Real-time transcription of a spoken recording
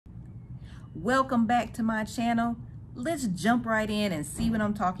Welcome back to my channel. Let's jump right in and see what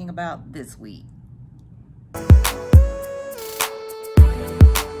I'm talking about this week.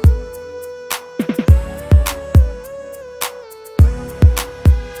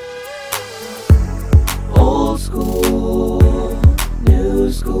 Old school,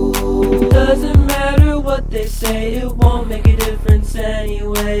 new school, doesn't matter what they say, it won't make a difference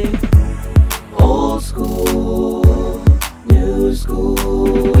anyway. Old school, new school,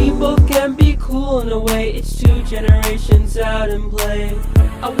 we both can be cool in a way, it's two generations out in play.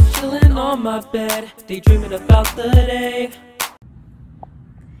 I was chilling on my bed, daydreaming about the day.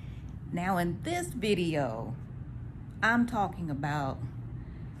 Now in this video, I'm talking about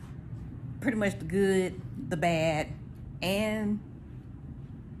pretty much the good, the bad, and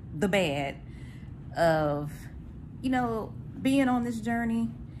the bad of, being on this journey.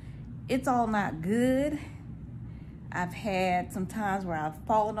 It's all not good. I've had some times where I've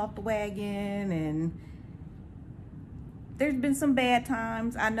fallen off the wagon, and there's been some bad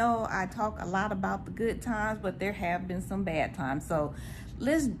times. I know I talk a lot about the good times, but there have been some bad times. So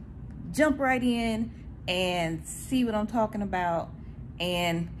let's jump right in and see what I'm talking about.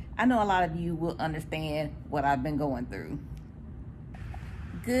 And I know a lot of you will understand what I've been going through.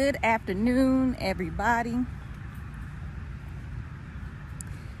 Good afternoon, everybody.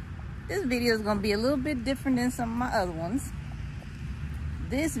 This video is going to be a little bit different than some of my other ones.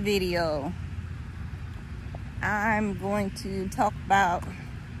 This video, I'm going to talk about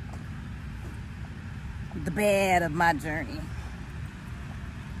the bad of my journey.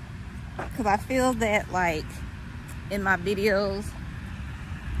 Because I feel that, like, in my videos,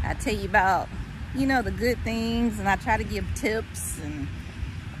 I tell you about, the good things, and I try to give tips and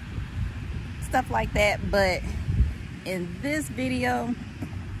stuff like that. But in this video,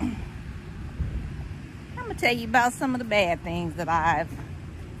 I'm gonna tell you about some of the bad things that I've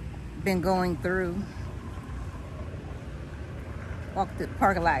been going through. Walk through the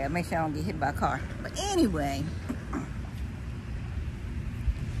parking lot, make sure I don't get hit by a car. But anyway,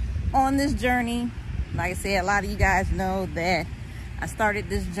 on this journey, like I said, a lot of you guys know that I started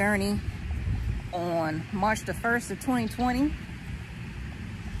this journey on March the 1st of 2020.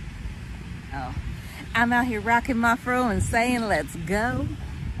 Oh, I'm out here rocking my fro and saying, let's go.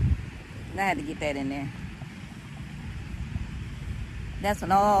 I had to get that in there. That's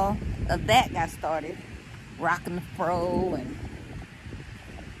when all of that got started. Rocking the fro and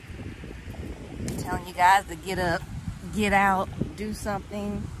telling you guys to get up, get out, do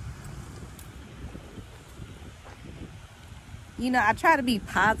something. I try to be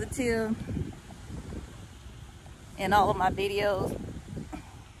positive in all of my videos.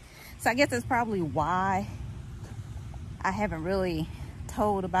 So I guess that's probably why I haven't really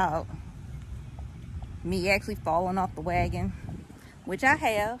told about me actually falling off the wagon, which I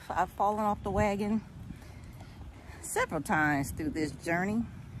have. I've fallen off the wagon several times through this journey.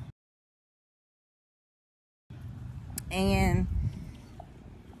 And,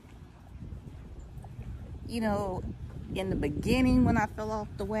 in the beginning when I fell off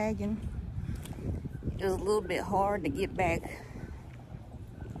the wagon, it was a little bit hard to get back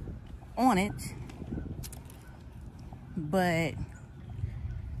on it. But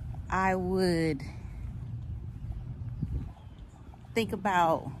I would think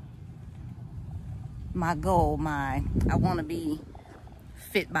about my goal, I want to be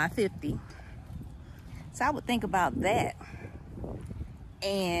fit by 50. So I would think about that.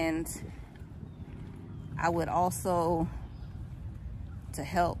 And I would also, to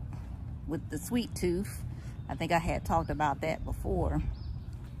help with the sweet tooth, I think I had talked about that before.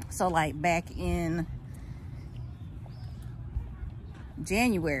 So like back in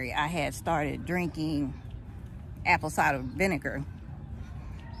January, I had started drinking apple cider vinegar.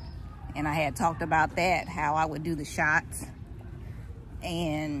 And I had talked about that, how I would do the shots.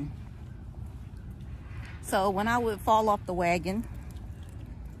 And so when I would fall off the wagon,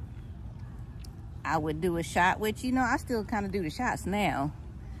 I would do a shot, which, I still kind of do the shots now,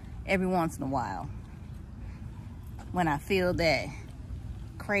 every once in a while. When I feel that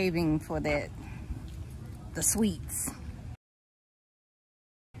craving for the sweets.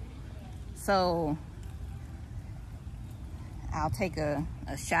 So I'll take a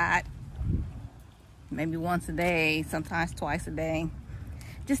shot, maybe once a day, sometimes twice a day,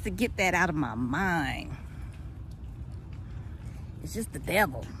 just to get that out of my mind. It's just the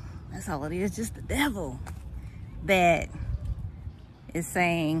devil. That's all it is, just the devil that is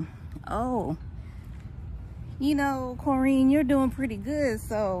saying, oh, Corrine, you're doing pretty good,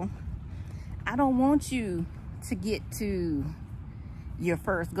 so I don't want you to get to your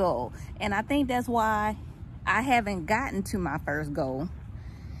first goal. And I think that's why I haven't gotten to my first goal,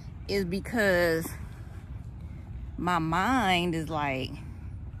 is because my mind is like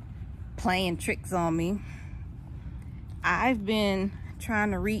playing tricks on me. I've been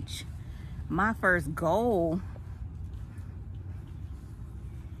trying to reach my first goal.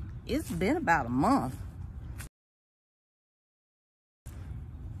 It's been about a month.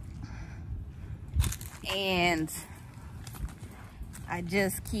 And I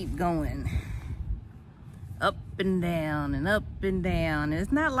just keep going up and down and up and down.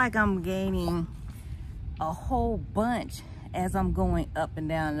 It's not like I'm gaining a whole bunch as I'm going up and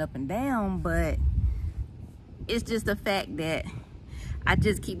down, but it's just the fact that I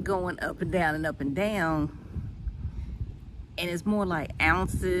just keep going up and down and up and down. And it's more like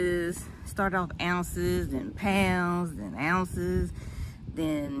ounces. Start off ounces, then pounds, then ounces.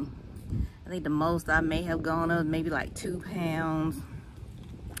 Then I think the most I may have gone up maybe like 2 pounds.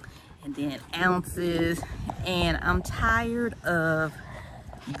 And then ounces. And I'm tired of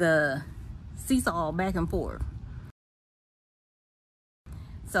the seesaw back and forth.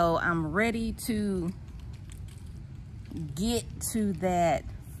 So I'm ready to get to that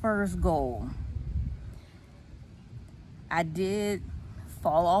first goal. I did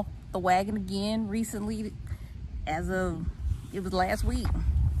fall off the wagon again recently. It was last week.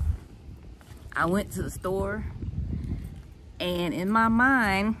 I went to the store, and in my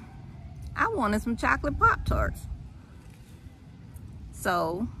mind, I wanted some chocolate Pop-Tarts.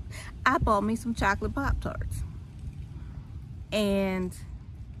 So I bought me some chocolate Pop-Tarts. And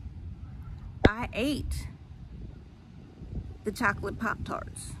I ate the chocolate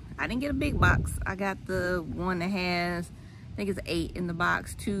Pop-Tarts. I didn't get a big box. I got the one that has, I think it's 8 in the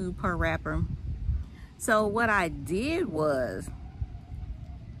box, 2 per wrapper. So what I did was,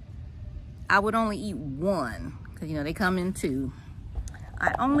 I would only eat one, because you know they come in 2.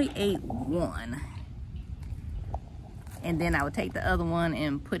 I only ate one. And then I would take the other one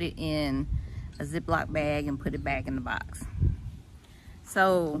and put it in a Ziploc bag and put it back in the box.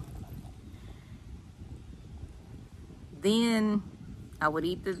 So then I would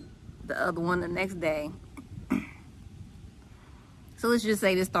eat the other one the next day. So let's just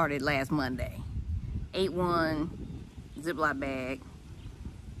say this started last Monday. Ate one, Ziploc bag.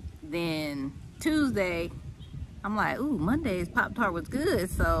 Then Tuesday, I'm like, ooh, Monday's Pop-Tart was good,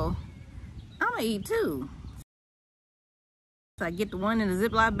 so I'm gonna eat 2. So I get the one in the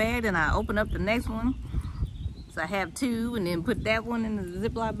Ziploc bag, and I open up the next one. So I have 2, and then put that one in the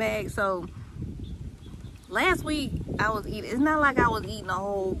Ziploc bag. So last week, I was eating, it's not like I was eating a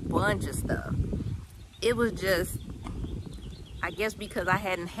whole bunch of stuff. It was just, I guess because I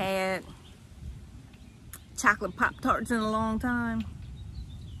hadn't had chocolate Pop-Tarts in a long time,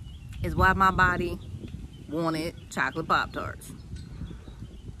 is why my body wanted chocolate Pop-Tarts.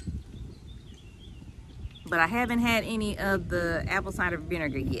 But I haven't had any of the apple cider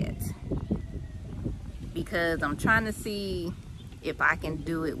vinegar yet, because I'm trying to see if I can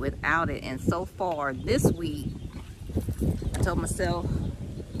do it without it. And so far this week, I told myself,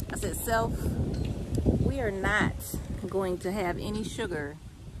 I said, self, we are not going to have any sugar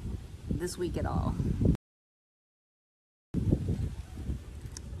this week at all.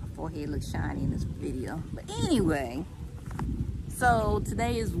 My forehead looks shiny in this video. But anyway, so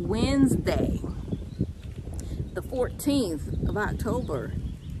today is Wednesday, the 14th of October.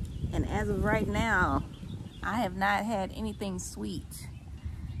 And as of right now, I have not had anything sweet.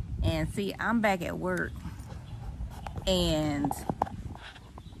 And see, I'm back at work. And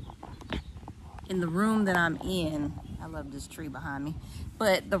in the room that I'm in, I love this tree behind me,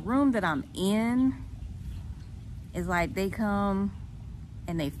 but the room that I'm in is like they come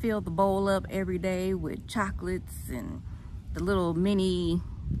and they fill the bowl up every day with chocolates and the little mini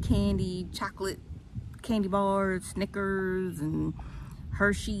chocolate candy bars, Snickers and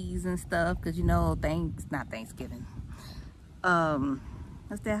Hershey's and stuff, because you know, not Thanksgiving.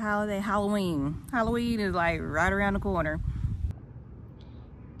 What's that holiday? Halloween. Halloween is like right around the corner.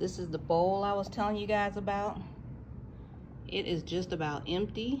 This is the bowl I was telling you guys about. It is just about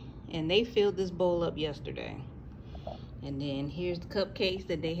empty, and they filled this bowl up yesterday. And then here's the cupcakes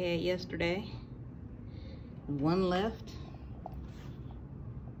that they had yesterday. 1 left.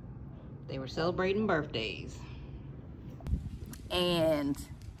 They were celebrating birthdays. And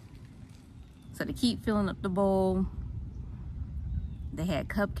so to keep filling up the bowl, they had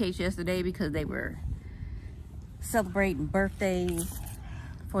cupcakes yesterday because they were celebrating birthdays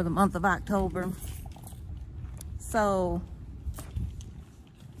for the month of October. So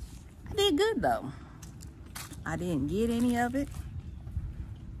I did good though. I didn't get any of it.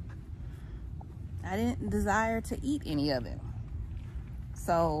 I didn't desire to eat any of it.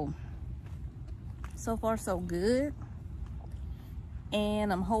 So far so good.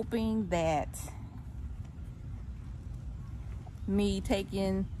 And I'm hoping that me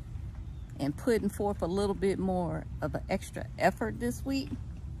taking and putting forth a little bit more of an extra effort this week,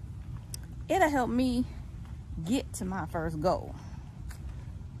 it'll help me get to my first goal.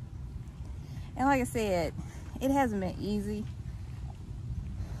 And like I said, it hasn't been easy.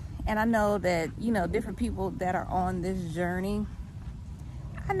 And I know that, you know, different people that are on this journey,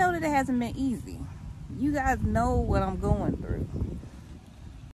 I know that it hasn't been easy. You guys know what I'm going through.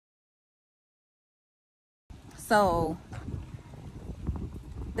 So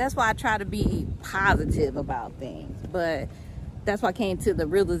that's why I try to be positive about things. But that's why I came to the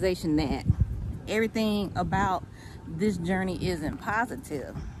realization that everything about this journey isn't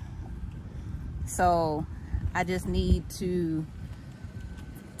positive. So I just need to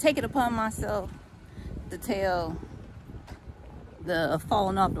take it upon myself to tell the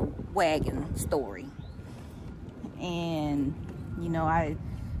falling off the wagon story. And you know,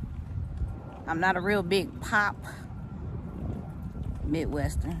 I'm not a real big pop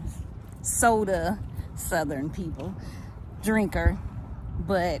Midwestern soda Southern people drinker,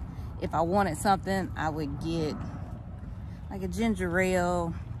 but if I wanted something, I would get like a ginger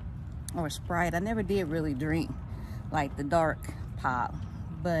ale or a Sprite. I never did really drink like the dark pop,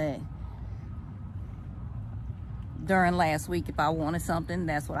 but during last week, if I wanted something,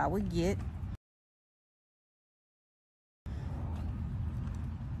 that's what I would get.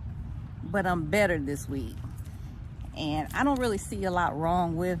 But I'm better this week, and I don't really see a lot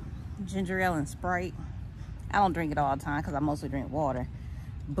wrong with ginger ale and Sprite. I don't drink it all the time because I mostly drink water,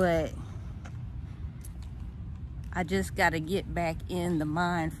 but I just got to get back in the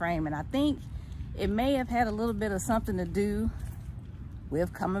mind frame. And I think it may have had a little bit of something to do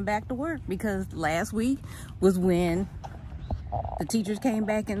with coming back to work, because last week was when the teachers came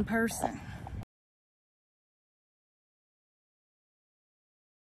back in person.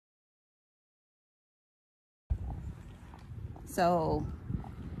 So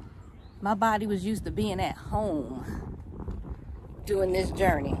my body was used to being at home doing this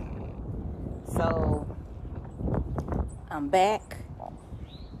journey. So I'm back,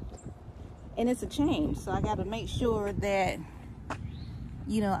 and it's a change. So I got to make sure that,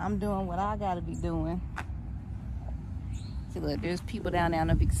 you know, I'm doing what I got to be doing. See, look, there's people down there. I don't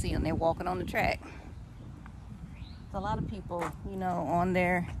know if you can see them. They're walking on the track. There's a lot of people, you know, on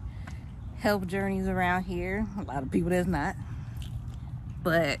their health journeys around here. A lot of people that's not.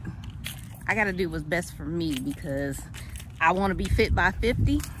 But I got to do what's best for me, because I want to be fit by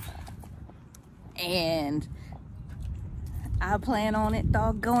 50. And I plan on it,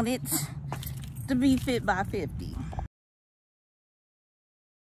 doggone it, to be fit by 50.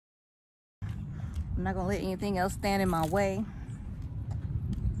 I'm not gonna let anything else stand in my way.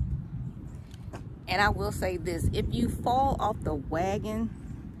 And I will say this, if you fall off the wagon,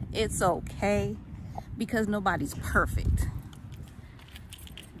 it's okay, because nobody's perfect.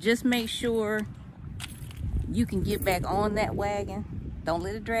 Just make sure you can get back on that wagon. Don't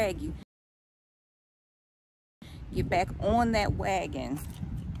let it drag you. Get back on that wagon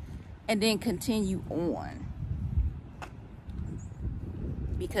and then continue on.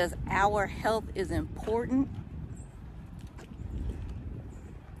 Because our health is important.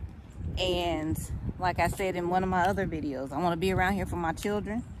 And like I said in one of my other videos, I want to be around here for my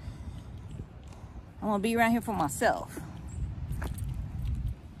children. I want to be around here for myself.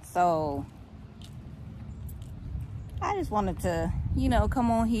 So I just wanted to, you know, come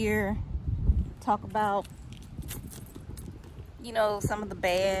on here, talk about, you know, some of the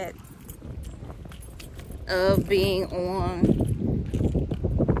bad of being on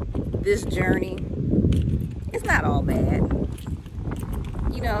this journey. It's not all bad.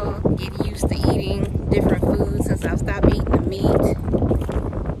 You know, get used to eating different foods since I've stopped eating the meat.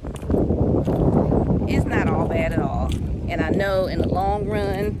 It's not all bad at all. And I know in the long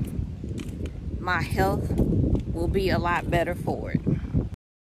run, my health will be a lot better for it.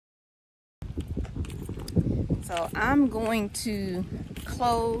 So I'm going to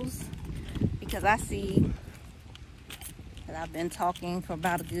close, because I see that I've been talking for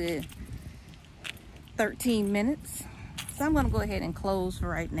about a good 13 minutes. So I'm going to go ahead and close for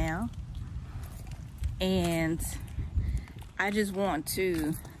right now. And I just want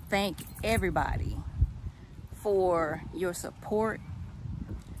to thank everybody for your support,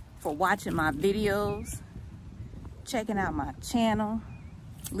 for watching my videos, checking out my channel,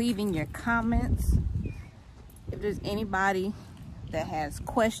 leaving your comments. If there's anybody that has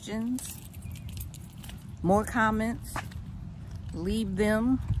questions, more comments, leave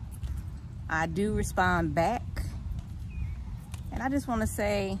them. I do respond back. And I just want to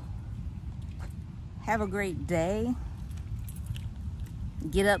say, have a great day.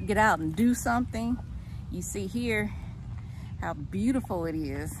 get up, get out and do something. You see here how beautiful it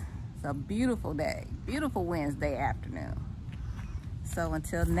is. It's a beautiful day, beautiful Wednesday afternoon. So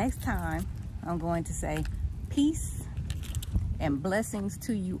until next time, I'm going to say peace and blessings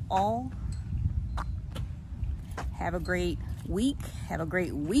to you all. Have a great week, have a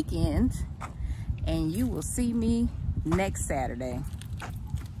great weekend, and you will see me next Saturday.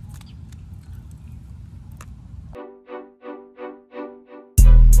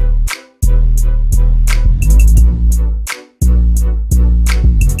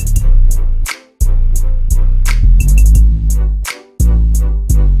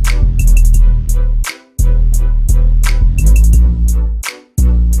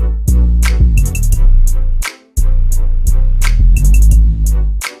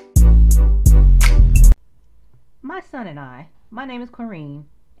 My son and I, my name is Corrine,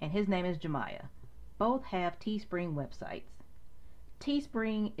 and his name is Jemiah, both have Teespring websites.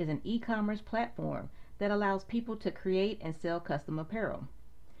 Teespring is an e-commerce platform that allows people to create and sell custom apparel.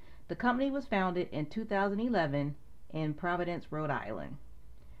 The company was founded in 2011 in Providence, Rhode Island.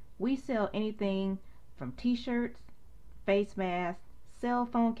 We sell anything from t-shirts, face masks, cell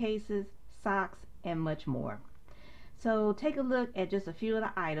phone cases, socks, and much more. So take a look at just a few of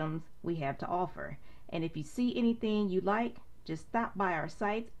the items we have to offer. And if you see anything you like, just stop by our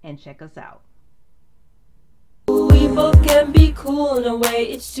site and check us out. We both can be cool in a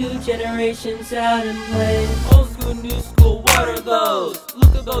way, it's two generations out in play. Old school, new school, what are those?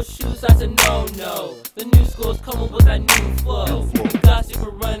 Look at those shoes, that's a no-no. The new school's coming with that new flow. We got you for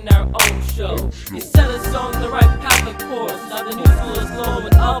running our own show. You set us on the right path, of course. Now the new school is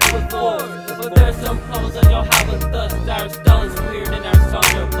going up with force. But there's some problems that y'all have with us. Our style is weird and our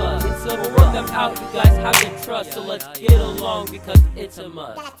songs are bust. So we'll work them out, you guys have to trust. So let's get along because it's a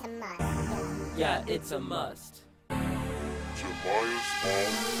must. That's a must. Yeah, it's a must.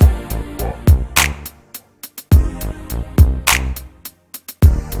 Jemiah's